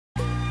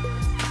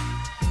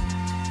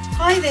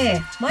Hi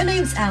there, my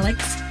name's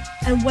Alex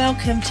and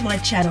welcome to my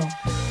channel.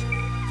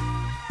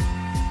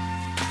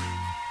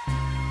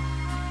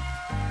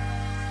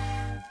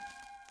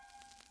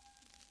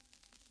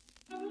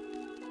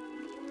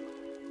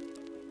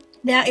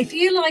 Now if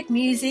you like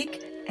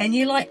music and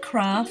you like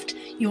craft,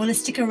 you want to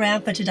stick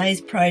around for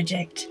today's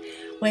project.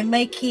 We're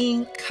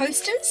making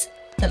coasters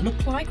that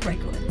look like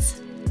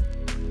records.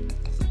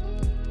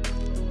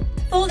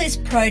 For this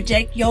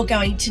project you're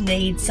going to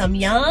need some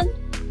yarn,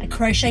 a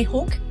crochet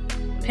hook,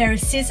 a pair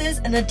of scissors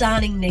and a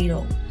darning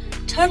needle.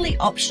 Totally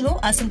optional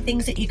are some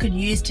things that you could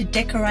use to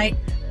decorate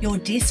your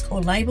disc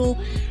or label,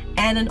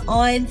 and an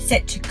iron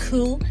set to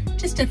cool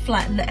just to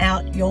flatten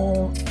out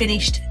your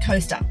finished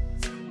coaster.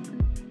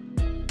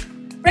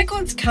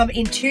 Records come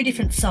in two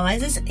different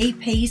sizes,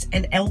 EPs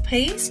and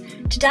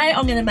LPs. Today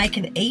I'm going to make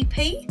an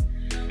EP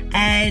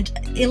and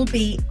it'll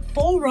be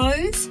 4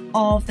 rows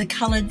of the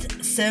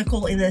coloured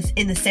circle in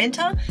the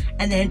centre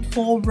and then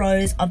 4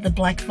 rows of the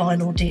black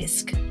vinyl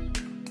disc.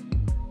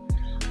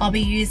 I'll be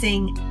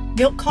using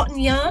milk cotton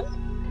yarn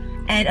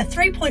and a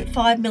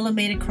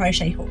 3.5mm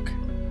crochet hook.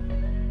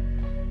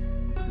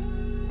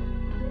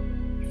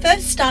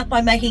 First start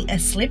by making a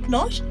slip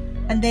knot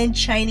and then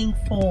chaining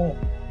 4.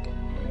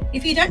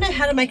 If you don't know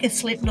how to make a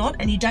slip knot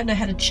and you don't know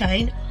how to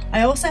chain,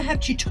 I also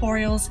have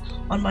tutorials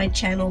on my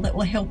channel that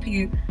will help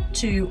you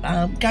to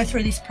go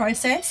through this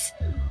process.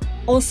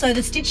 Also,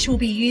 the stitch we'll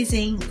be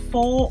using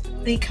for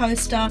the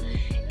coaster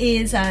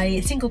is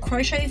a single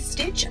crochet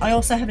stitch. I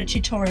also have a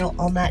tutorial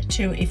on that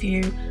too if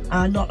you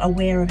are not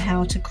aware of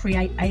how to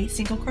create a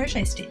single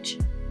crochet stitch.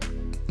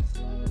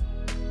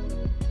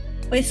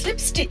 We're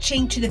slip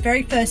stitching to the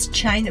very first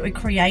chain that we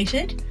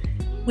created,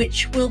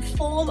 which will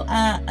form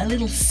a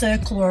little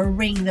circle or a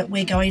ring that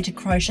we're going to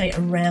crochet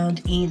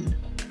around in.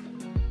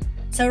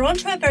 So we're on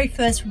to our very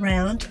first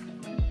round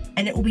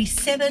and it will be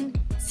 7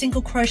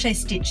 single crochet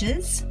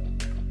stitches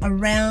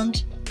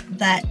around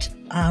that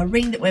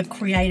ring that we've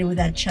created with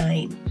our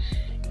chain.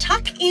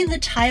 Tuck in the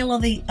tail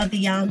of the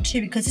yarn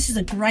too, because this is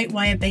a great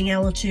way of being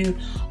able to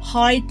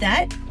hide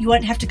that. You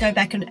won't have to go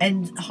back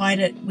and hide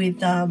it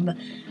with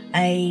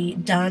a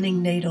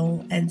darning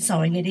needle and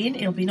sewing it in.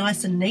 It'll be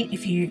nice and neat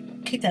if you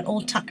keep that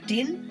all tucked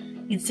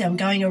in. You can see I'm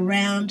going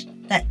around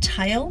that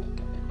tail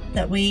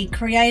that we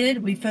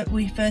created, we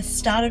first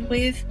started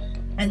with,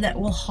 and that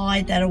will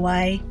hide that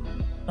away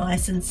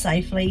nice and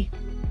safely.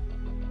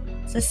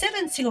 So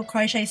 7 single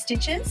crochet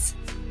stitches.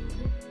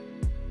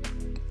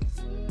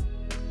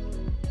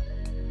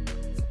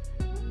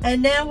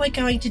 And now we're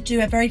going to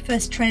do our very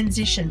first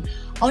transition.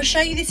 I'll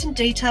show you this in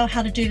detail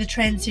how to do the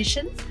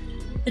transition.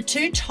 The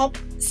 2 top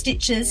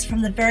stitches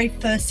from the very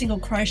first single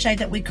crochet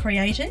that we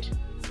created,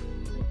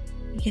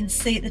 you can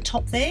see at the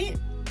top there's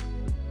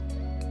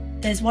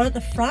one at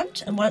the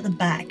front and one at the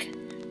back.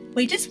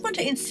 We just want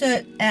to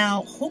insert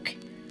our hook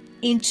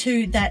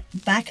into that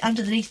back,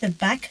 underneath the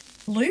back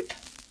loop,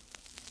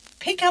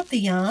 pick up the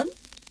yarn,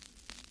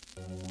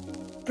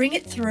 bring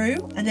it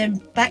through and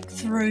then back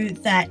through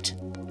that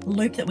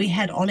loop that we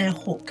had on our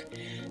hook.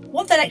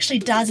 What that actually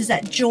does is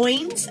that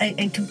joins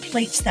and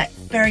completes that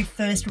very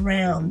first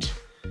round.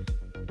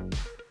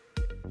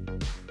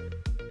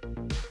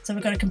 So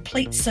we've got a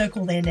complete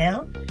circle there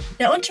now.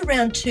 Now on to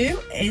round 2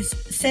 is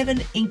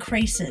 7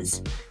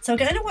 increases. So we're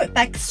going to work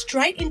back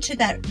straight into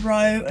that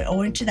row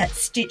or into that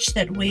stitch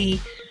that we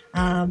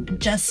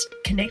just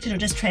connected or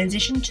just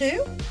transitioned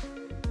to.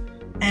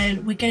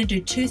 And we're going to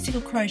do 2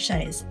 single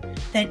crochets.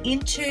 Then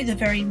into the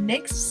very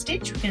next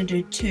stitch, we're going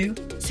to do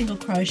 2 single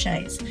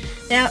crochets.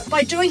 Now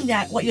by doing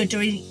that, what you're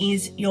doing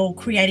is you're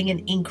creating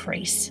an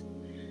increase.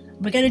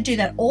 We're going to do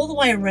that all the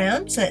way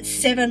around, so that's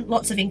 7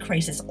 lots of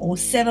increases or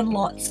 7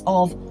 lots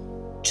of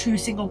 2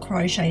 single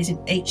crochets in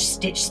each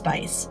stitch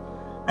space,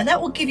 and that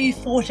will give you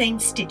 14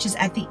 stitches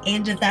at the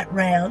end of that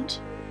round.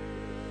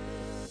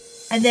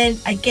 And then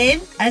again,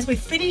 as we've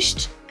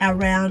finished our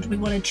round, we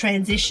want to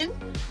transition,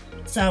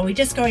 so we're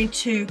just going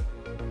to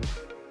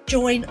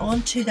join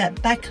onto that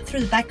back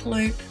through the back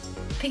loop,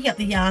 pick up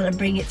the yarn and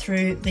bring it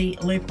through the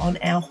loop on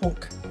our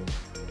hook.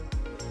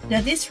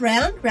 Now this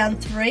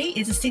round 3,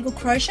 is a single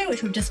crochet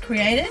which we've just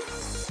created,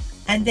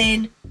 and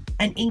then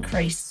an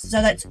increase, so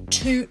that's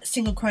 2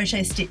 single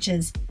crochet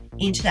stitches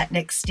into that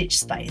next stitch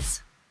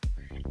space.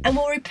 And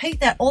we'll repeat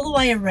that all the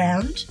way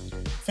around,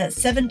 so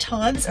that's 7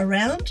 times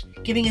around,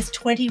 giving us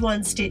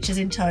 21 stitches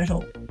in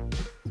total.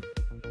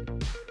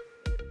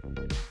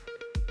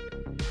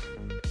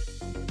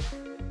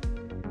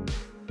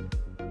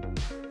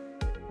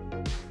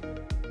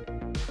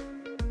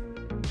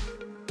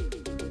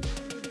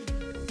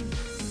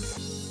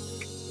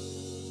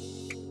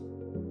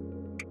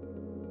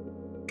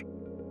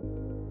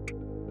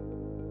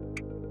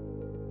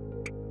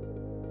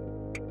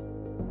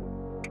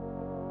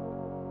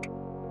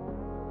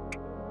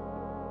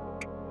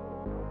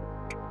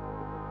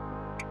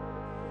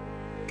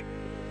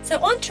 So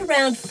on to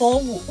round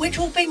 4, which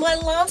will be my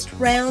last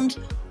round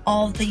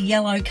of the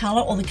yellow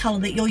colour, or the colour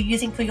that you're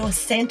using for your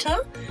centre.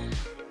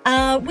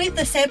 With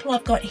the sample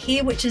I've got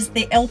here, which is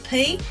the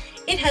LP,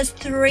 It has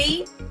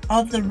 3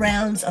 of the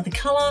rounds of the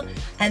color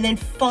and then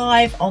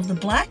 5 of the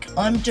black.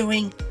 I'm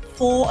doing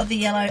 4 of the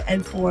yellow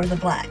and 4 of the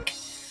black.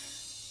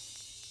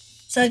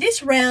 So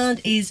this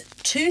round is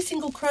 2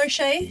 single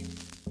crochet,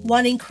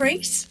 1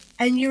 increase,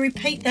 and you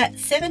repeat that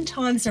 7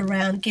 times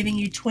around, giving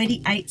you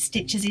 28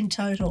 stitches in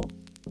total.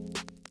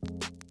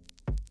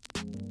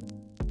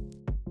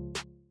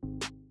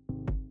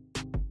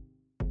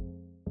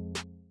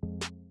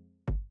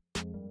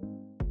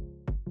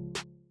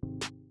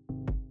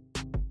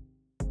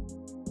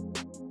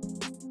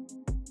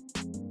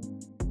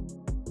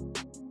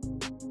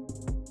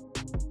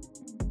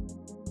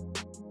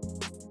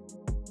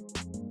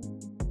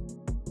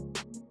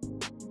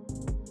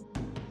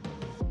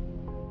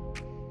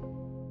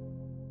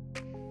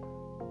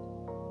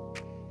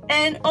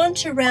 And on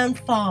to round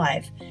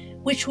 5,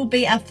 which will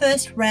be our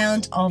first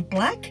round of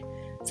black.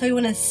 So we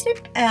want to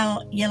snip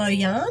our yellow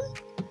yarn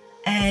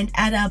and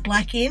add our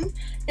black in.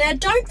 Now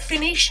don't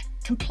finish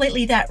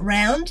completely that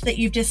round that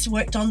you've just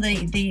worked on,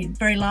 the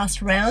very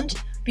last round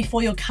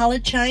before your color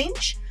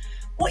change.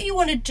 What you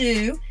want to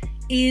do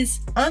is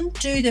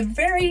undo the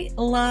very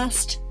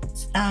last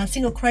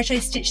single crochet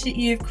stitch that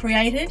you've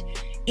created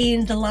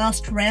in the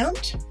last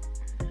round,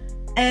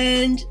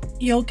 and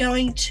you're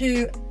going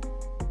to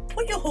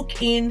put your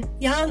hook in,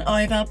 yarn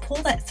over, pull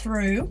that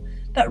through,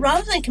 but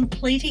rather than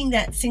completing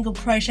that single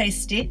crochet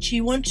stitch,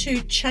 you want to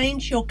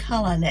change your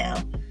color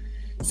now.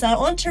 So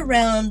on to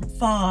round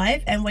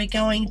 5, and we're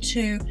going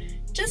to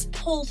just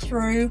pull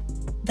through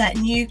that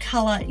new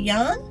color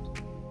yarn.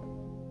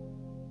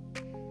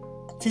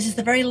 So this is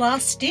the very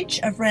last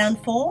stitch of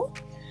round 4.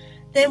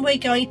 Then we're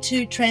going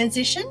to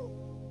transition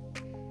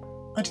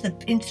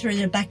through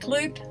the back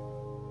loop,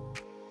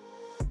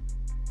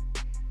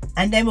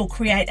 and then we'll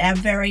create our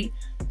very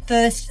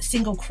first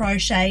single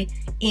crochet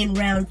in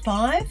round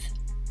 5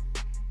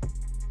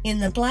 in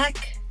the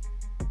black,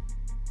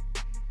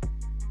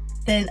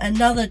 then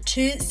another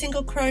 2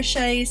 single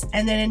crochets,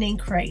 and then an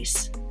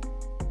increase.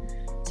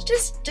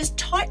 So just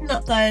tighten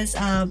up those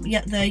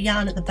the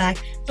yarn at the back,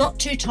 not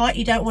too tight.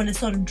 You don't want to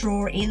sort of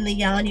draw in the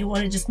yarn, you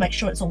want to just make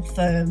sure it's all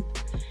firm.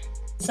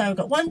 So I've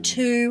got 1,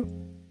 2,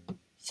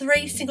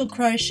 3 single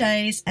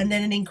crochets and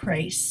then an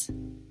increase,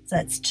 so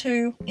that's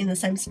 2 in the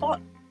same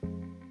spot.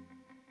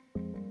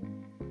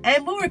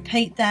 And we'll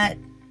repeat that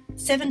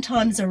 7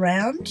 times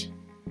around,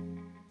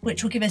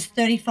 which will give us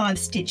 35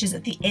 stitches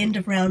at the end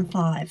of round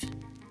 5.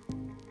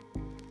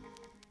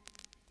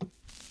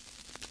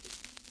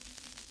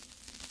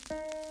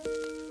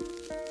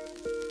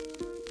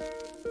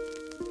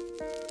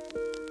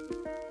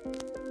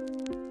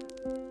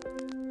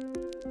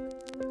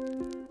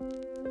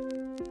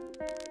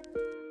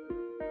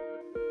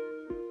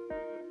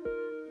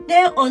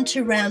 Now on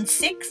to round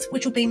 6,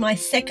 which will be my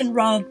second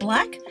row of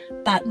black,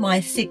 but my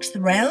 6th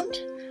round,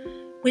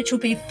 which will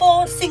be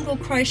 4 single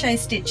crochet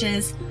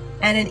stitches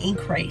and an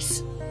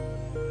increase.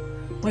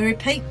 We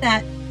repeat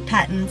that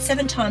pattern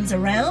 7 times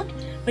around,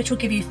 which will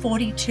give you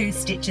 42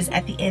 stitches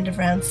at the end of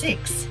round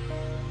 6.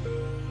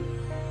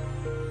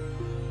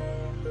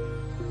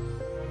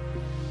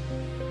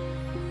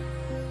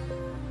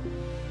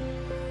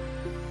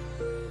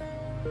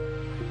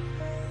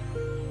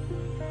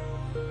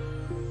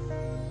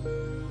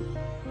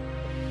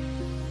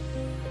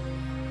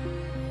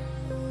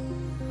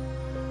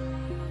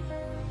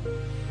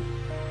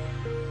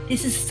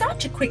 This is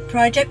such a quick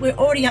project. We're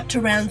already up to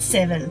round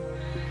 7.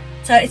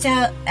 So it's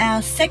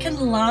our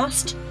second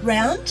last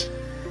round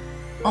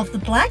of the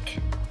black.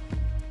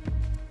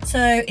 So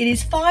it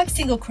is 5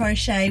 single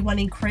crochet, 1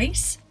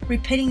 increase,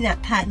 repeating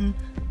that pattern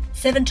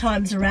 7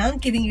 times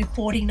around, giving you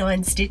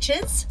 49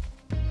 stitches.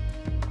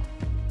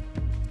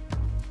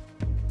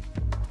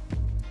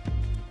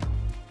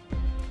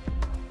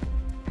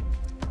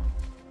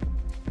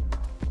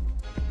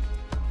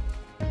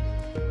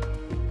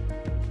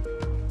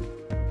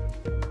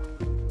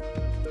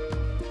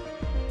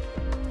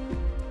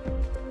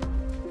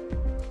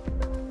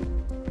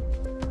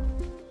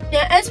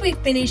 Now, as we've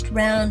finished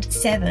round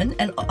 7,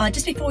 and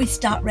just before we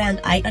start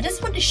round 8, I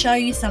just want to show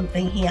you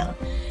something here.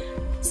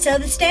 So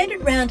the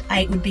standard round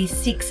 8 would be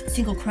 6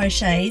 single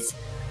crochets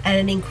and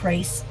an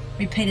increase,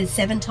 repeated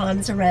 7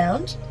 times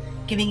around,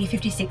 giving you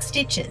 56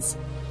 stitches.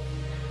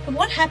 But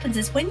what happens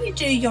is when you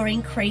do your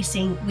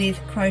increasing with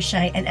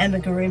crochet and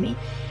amigurumi,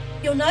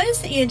 you'll notice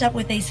that you end up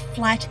with these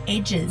flat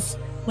edges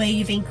where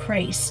you've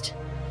increased.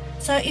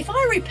 So if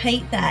I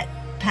repeat that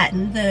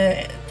pattern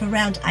for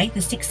round 8,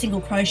 the 6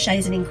 single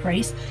crochets and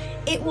increase,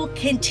 it will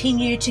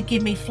continue to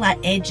give me flat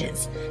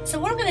edges. So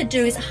what I'm going to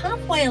do is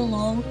halfway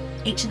along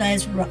each of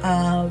those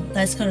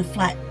kind of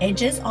flat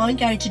edges, I'm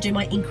going to do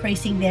my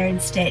increasing there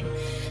instead.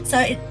 So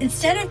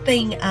instead of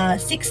being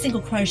 6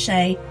 single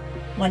crochet,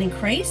 1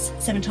 increase,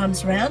 7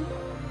 times around,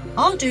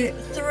 I'll do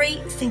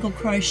 3 single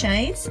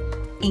crochets,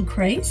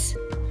 increase,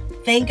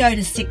 then go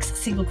to 6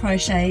 single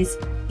crochets,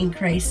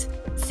 increase,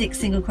 6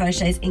 single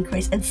crochets,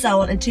 increase, and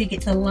so on until you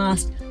get to the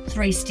last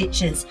 3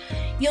 stitches.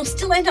 You'll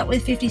still end up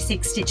with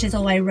 56 stitches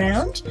all the way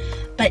around,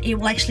 but it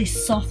will actually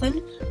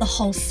soften the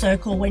whole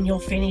circle when you're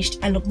finished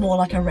and look more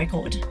like a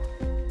record.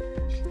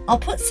 I'll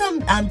put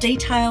some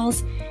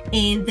details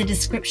in the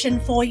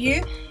description for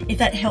you if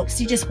that helps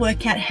you just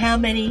work out how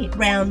many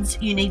rounds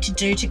you need to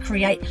do to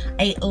create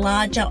a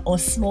larger or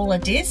smaller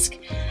disc,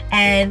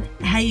 and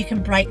how you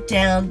can break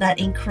down that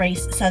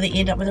increase so that you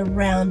end up with a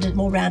rounded,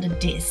 more rounded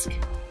disc.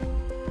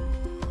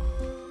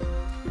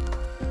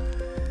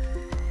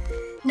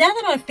 Now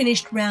that I've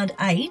finished round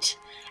 8,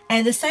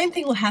 and the same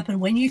thing will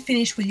happen when you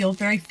finish with your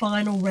very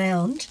final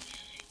round,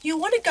 you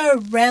want to go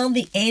around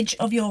the edge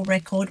of your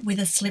record with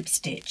a slip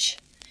stitch.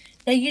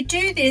 Now you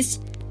do this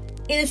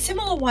in a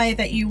similar way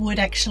that you would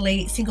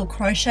actually single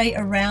crochet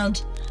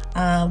around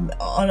on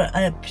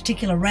a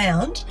particular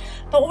round,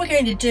 but what we're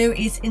going to do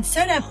is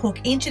insert our hook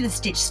into the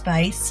stitch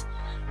space,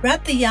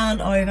 wrap the yarn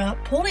over,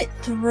 pull it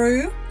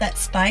through that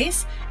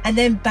space, and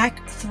then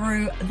back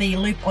through the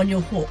loop on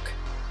your hook.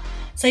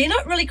 So you're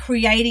not really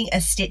creating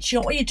a stitch,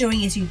 what you're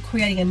doing is you're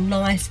creating a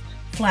nice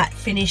flat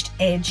finished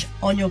edge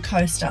on your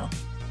coaster.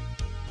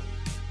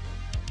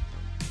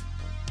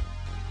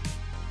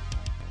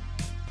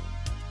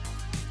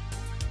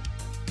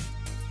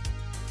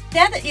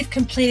 Now that you've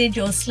completed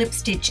your slip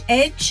stitch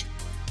edge,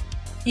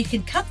 you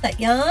can cut that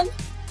yarn,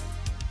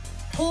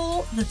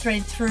 pull the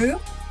thread through,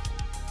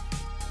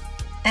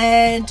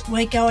 and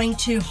we're going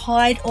to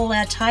hide all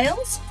our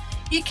tails.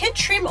 You can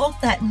trim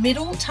off that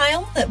middle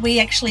tail that we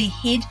actually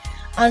hid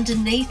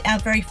underneath our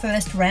very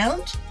first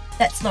round.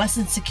 That's nice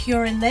and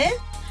secure in there.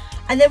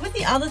 And then with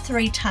the other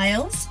 3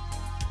 tails,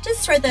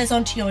 just thread those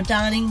onto your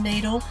darning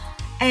needle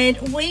and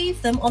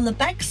weave them on the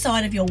back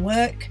side of your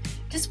work.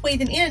 Just weave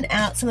them in and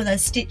out some of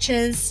those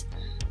stitches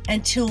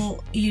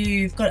until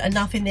you've got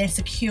enough in there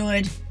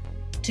secured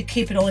to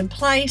keep it all in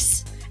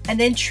place, and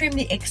then trim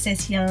the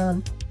excess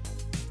yarn.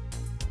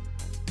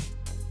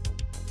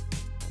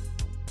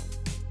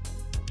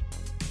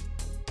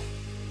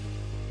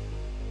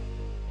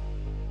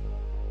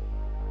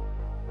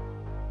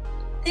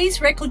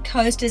 These record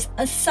coasters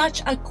are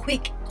such a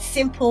quick,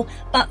 simple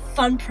but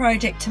fun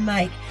project to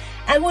make,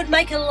 and would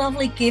make a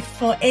lovely gift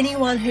for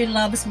anyone who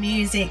loves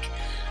music,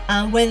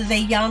 whether they're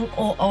young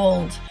or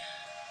old.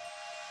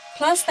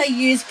 Plus they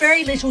use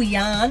very little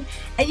yarn,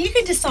 and you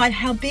can decide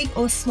how big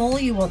or small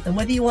you want them,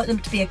 whether you want them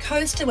to be a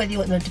coaster, whether you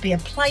want them to be a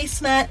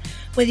placemat,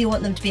 whether you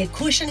want them to be a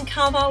cushion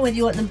cover, whether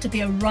you want them to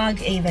be a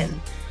rug even.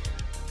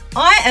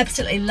 I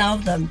absolutely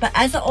love them, but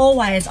as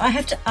always I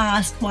have to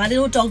ask my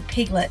little dog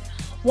Piglet,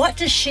 what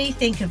does she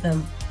think of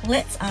them?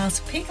 Let's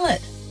ask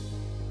Piglet.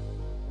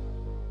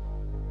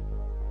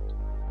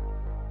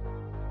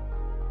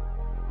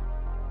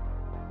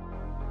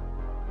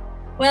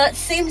 Well, it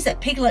seems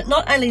that Piglet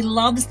not only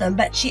loves them,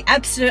 but she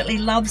absolutely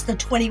loves the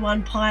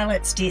 21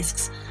 Pilots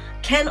discs.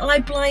 Can I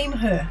blame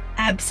her?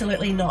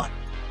 Absolutely not.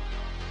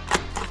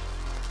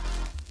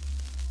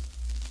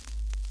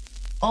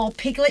 Oh,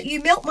 Piglet,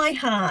 you melt my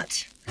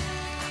heart.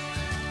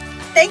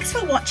 Thanks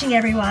for watching,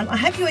 everyone. I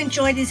hope you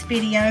enjoyed this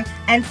video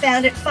and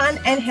found it fun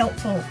and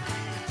helpful.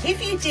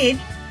 If you did,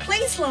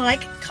 please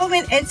like,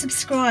 comment and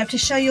subscribe to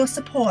show your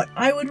support.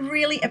 I would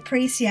really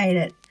appreciate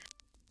it.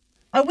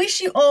 I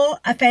wish you all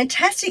a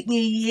fantastic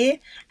new year,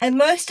 and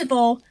most of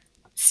all,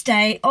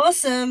 stay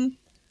awesome.